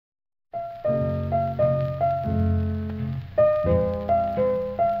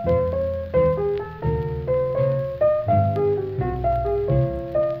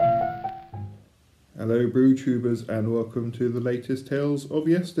brew tubers, and welcome to the latest tales of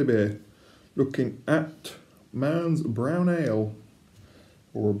Yesterbeer. Looking at Man's Brown Ale,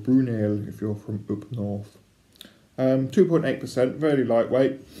 or a Brune Ale if you're from up north. 2.8%, very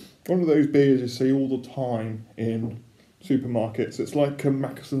lightweight. One of those beers you see all the time in supermarkets. It's like a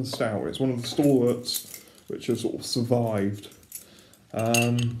Mackerson Stout. It's one of the stalwarts which has sort of survived.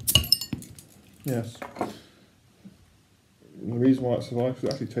 Yes. And the reason why it survived is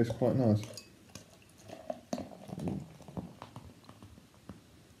it actually tastes quite nice.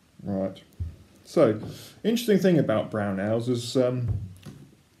 Right. So, interesting thing about brown ales is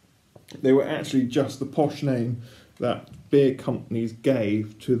they were actually just the posh name that beer companies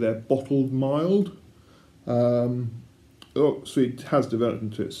gave to their bottled mild. So it has developed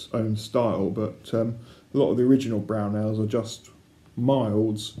into its own style, but a lot of the original brown ales are just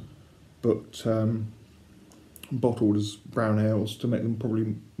milds, but bottled as brown ales to make them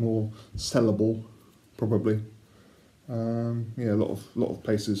probably more sellable. Probably, yeah. A lot of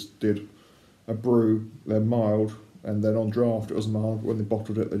places did a brew. They're mild, and then on draft it was mild. When they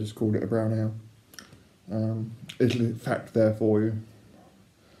bottled it, they just called it a brown ale. Little fact there for you.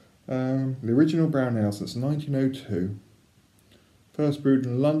 The original brown ale since 1902. First brewed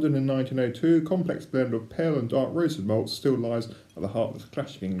in London in 1902, complex blend of pale and dark roasted malts still lies at the heart of the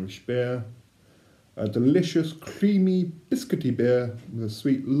classic English beer. A delicious, creamy, biscuity beer with a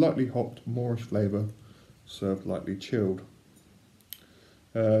sweet, lightly hopped Moorish flavour, served lightly chilled.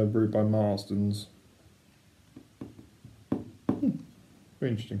 Brewed by Marsden's. Very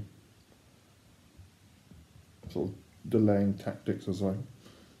interesting. Sort of delaying tactics as I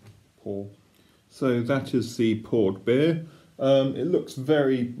pour. So that is the poured beer. It looks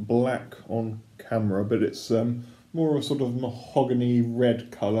very black on camera, but it's more of a sort of mahogany red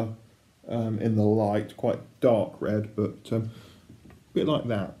colour in the light, quite dark red, but a bit like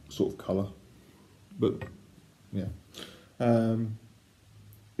that sort of colour. But yeah,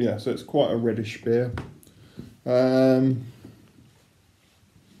 yeah. So it's quite a reddish beer.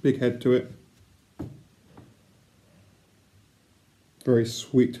 Big head to it. Very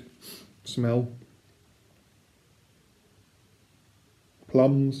sweet smell.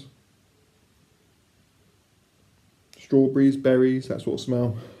 Plums, strawberries, berries, that sort of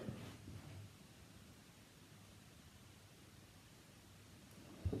smell.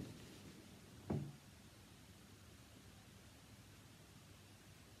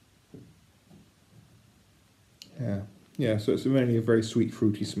 Yeah, so it's mainly a very sweet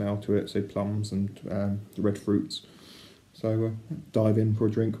fruity smell to it, say plums and the red fruits. So dive in for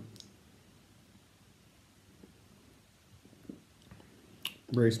a drink.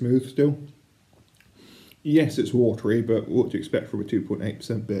 Very smooth still. Yes, it's watery, but what do you expect from a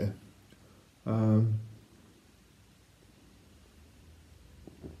 2.8% beer?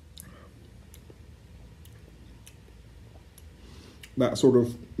 That sort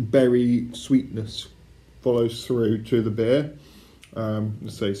of berry sweetness follows through to the beer.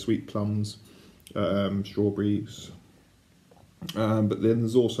 Let's say sweet plums, strawberries, but then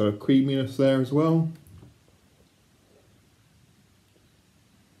there's also a creaminess there as well.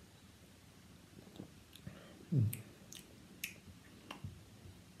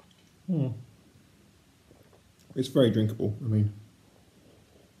 It's very drinkable. I mean,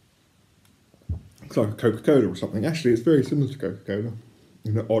 it's like a Coca-Cola or something. Actually, it's very similar to Coca-Cola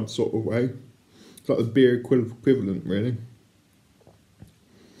in an odd sort of way. It's like the beer equivalent, really.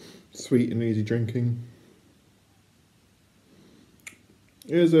 Sweet and easy drinking.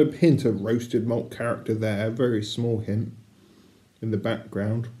 There's a hint of roasted malt character there, a very small hint in the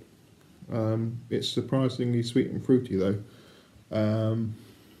background. It's surprisingly sweet and fruity though.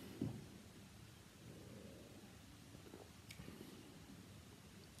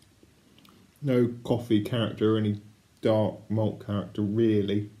 No coffee character or any dark malt character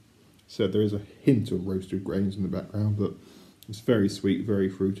really. So there is a hint of roasted grains in the background, but it's very sweet, very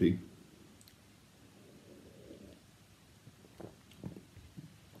fruity.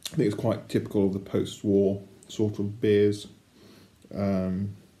 I think it's quite typical of the post-war sort of beers.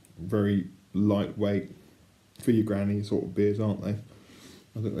 Very lightweight for your granny sort of beers, aren't they?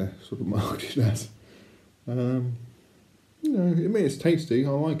 I think they're sort of marketed as. You know, I mean, it's tasty. I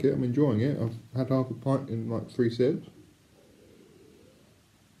like it. I'm enjoying it. I've had half a pint in like 3 sips.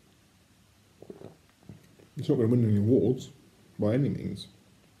 It's not going to win any awards by any means,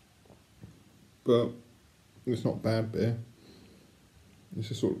 but it's not bad beer. It's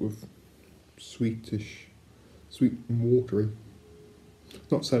just sort of sweetish, sweet and watery.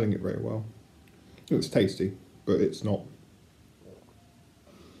 It's not selling it very well. It's tasty, but it's not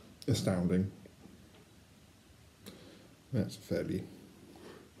astounding. That's fairly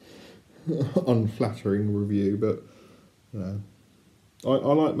unflattering review, but you know,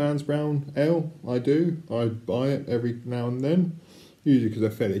 I like Man's Brown Ale. I do. I buy it every now and then, usually because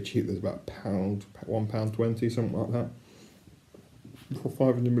they're fairly cheap. There's about £1.20, something like that, for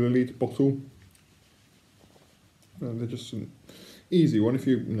a 500ml bottle. And they're just an easy one. If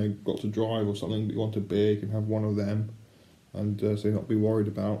you got to drive or something, but you want a beer, you can have one of them, and so not be worried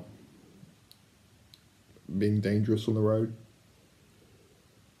about being dangerous on the road.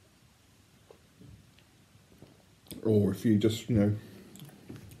 Or if you just don't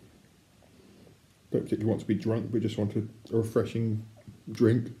particularly want to be drunk, but just want a refreshing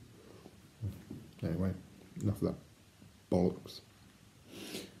drink. Anyway, enough of that bollocks.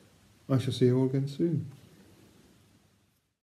 I shall see you all again soon.